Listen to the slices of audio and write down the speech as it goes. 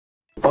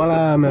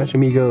Hola, meus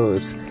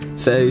amigos.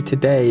 So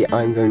today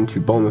I'm going to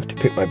Bournemouth to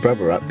pick my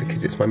brother up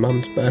because it's my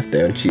mum's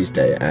birthday on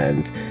Tuesday,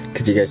 and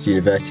because he goes to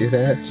university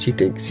there, she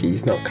thinks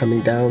he's not coming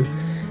down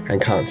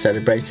and can't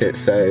celebrate it,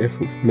 so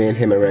me and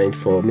him arranged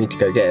for me to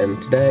go get him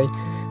today,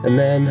 and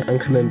then I'm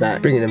coming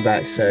back, bringing him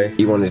back. So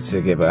he wanted to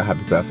give her a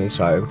happy birthday,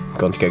 so I've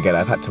gone to go get her.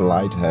 I've had to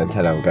lie to her and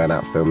tell her I'm going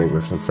out filming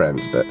with some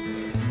friends, but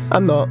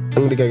I'm not.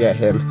 I'm gonna go get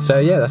him. So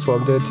yeah, that's what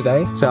I'm doing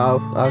today. So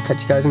I'll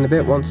catch you guys in a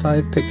bit once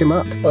I've picked him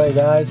up. Alright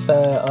guys,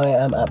 I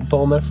am at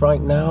Bournemouth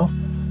right now.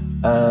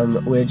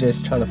 We're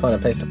just trying to find a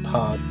place to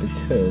park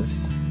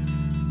because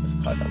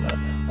I don't know.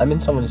 I'm in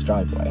someone's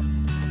driveway.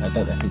 I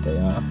don't know who they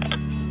are,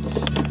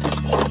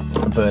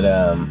 but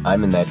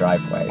I'm in their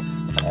driveway.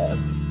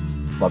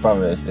 My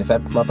brother's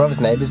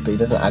neighbours, but he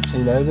doesn't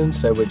actually know them.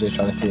 So we're just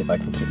trying to see if I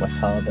can keep my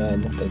car there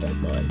and if they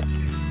don't mind,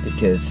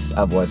 because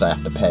otherwise I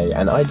have to pay.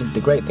 And I did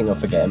the great thing of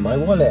forgetting my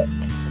wallet,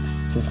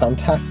 which is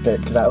fantastic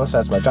because that also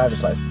has my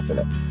driver's license in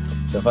it.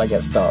 So if I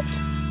get stopped,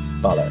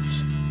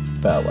 bollocks.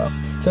 But well.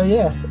 So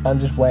yeah, I'm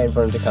just waiting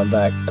for him to come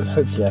back, and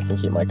hopefully I can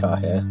keep my car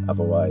here.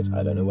 Otherwise,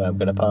 I don't know where I'm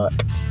going to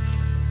park,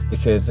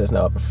 because there's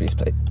no other free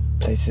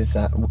places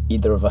that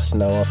either of us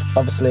know of.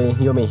 Obviously,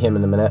 you'll meet him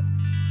in a minute.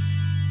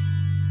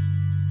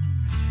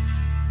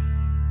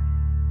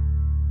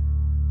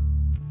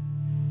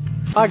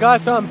 Hi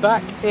guys, so I'm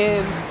back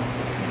in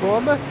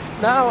Bournemouth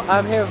now.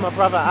 I'm here with my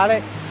brother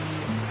Alex.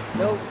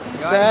 Hello.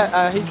 He's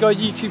there. He's got a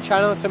YouTube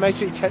channel, so make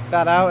sure you check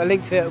that out. A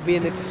link to it will be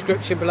in the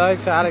description below.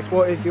 So Alex,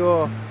 what is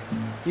your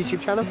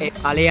YouTube channel?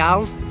 It's Ali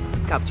Al,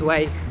 capital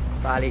A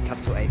for Ali,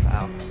 capital A for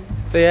Al.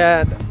 So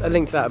yeah, a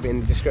link to that will be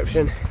in the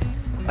description,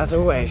 as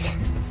always.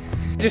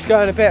 Just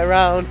going a bit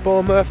around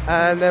Bournemouth,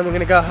 and then we're going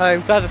to go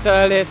home. So as I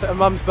said earlier, it's my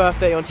mum's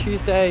birthday on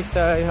Tuesday,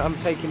 so I'm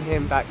taking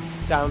him back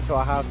down to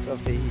our house.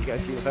 Obviously he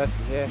goes to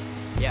university here.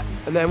 Yeah.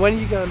 And then when are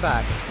you going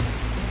back?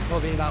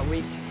 Probably in about a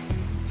week.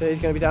 So he's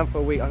going to be down for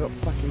a week. I've got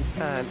fucking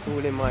sand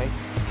all in my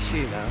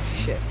shoe now,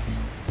 shit.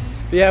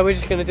 But yeah, we're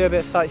just going to do a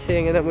bit of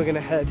sightseeing, and then we're going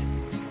to head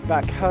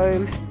back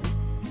home.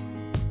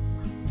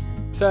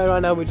 So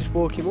right now we're just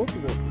walking.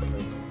 Boston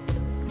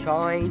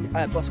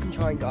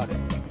Chine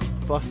Garden.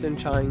 Boston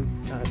Chine,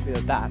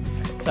 that.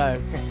 So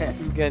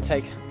I'm going to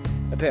take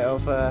a bit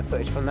of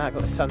footage from that. I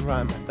got the sun right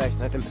in my face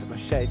and I didn't put my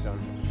shades on.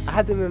 I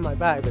had them in my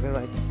bag, but then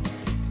I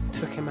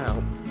took him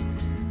out.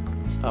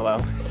 Oh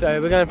well.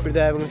 So we're going through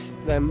there. We're going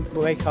to then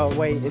make our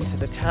way into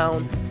the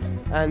town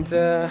and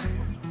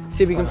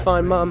see if we can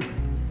find mum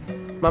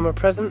a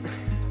present.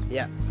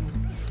 Yeah.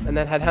 And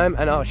then head home.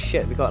 And oh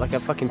shit, we got like a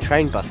fucking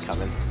train bus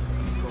coming.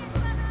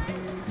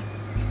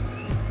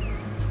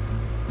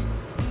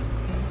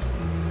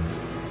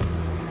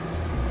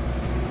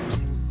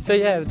 So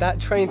yeah, that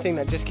train thing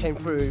that just came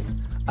through,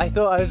 I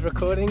thought I was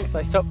recording, so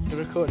I stopped the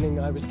recording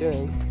I was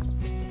doing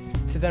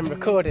to then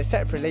record it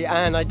separately,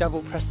 and I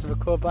double pressed the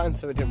record button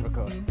so it didn't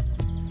record.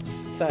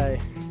 So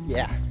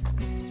yeah,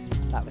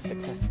 that was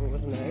successful,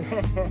 wasn't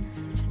it?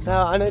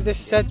 Now I know this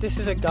said this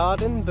is a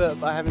garden,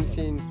 but I haven't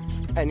seen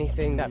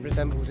anything that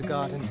resembles a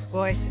garden.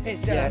 Well, it's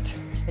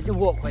a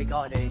walkway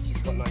garden. It's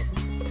just got nice.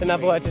 So in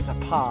other words, it's a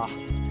path.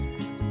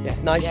 Yeah,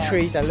 nice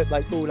trees that look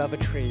like all other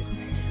trees.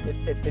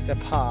 It's a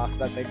path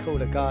that they call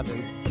a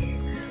garden.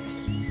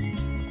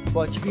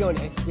 Well, to be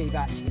honest, we've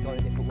actually gone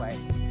a different way.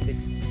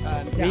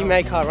 We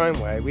make our own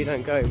way. We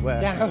don't go where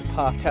the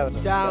path tells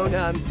us. Down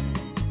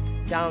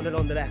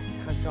along the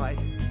left-hand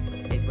side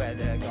is where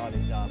the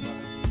gardens are. But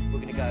we're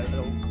gonna go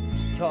along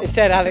top.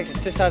 Instead, Alex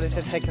decided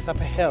to take us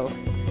up a hill.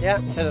 Yeah.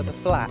 Instead of the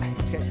flat.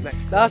 To get some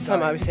exercise. Last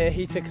time I was here,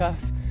 he took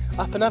us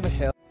up another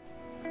hill.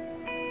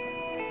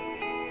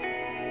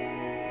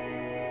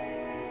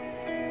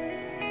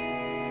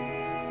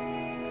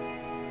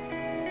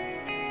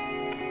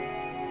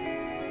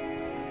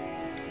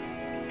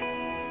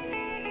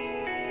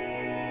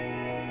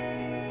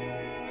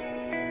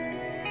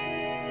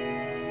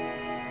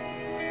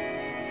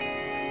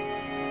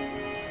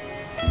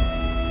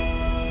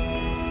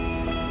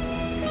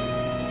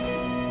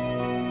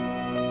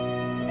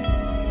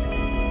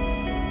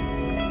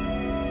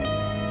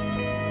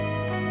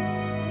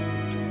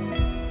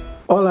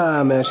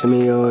 Hola meus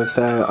amigos,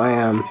 so I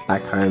am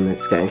back home.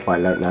 It's getting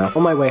quite late now.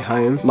 On my way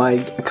home,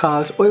 my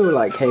car's oil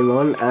light came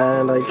on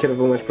and I could have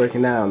almost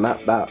broken down.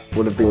 That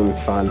would have been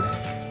fun.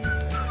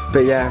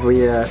 But yeah,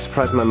 we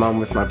surprised my mum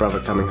with my brother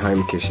coming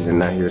home because she didn't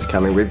know he was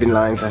coming. We've been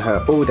lying to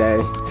her all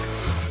day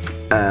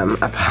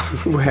about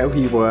where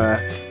we were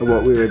and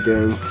what we were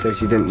doing, so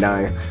she didn't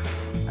know.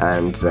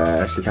 And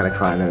she kind of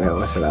cried a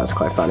little, so that was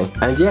quite funny.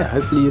 And yeah,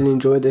 hopefully you'll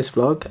enjoy this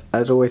vlog.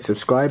 As always,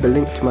 subscribe. A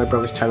link to my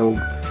brother's channel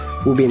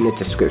will be in the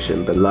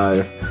description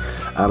below.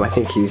 I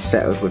think he's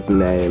settled with the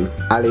name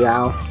Ali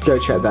Al. Go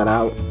check that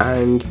out,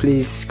 and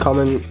please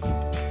comment,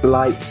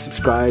 like,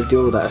 subscribe,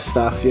 do all that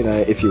stuff, you know,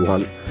 if you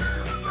want.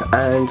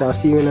 And I'll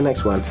see you in the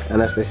next one. And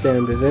as they say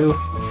in Brazil,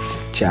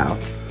 ciao.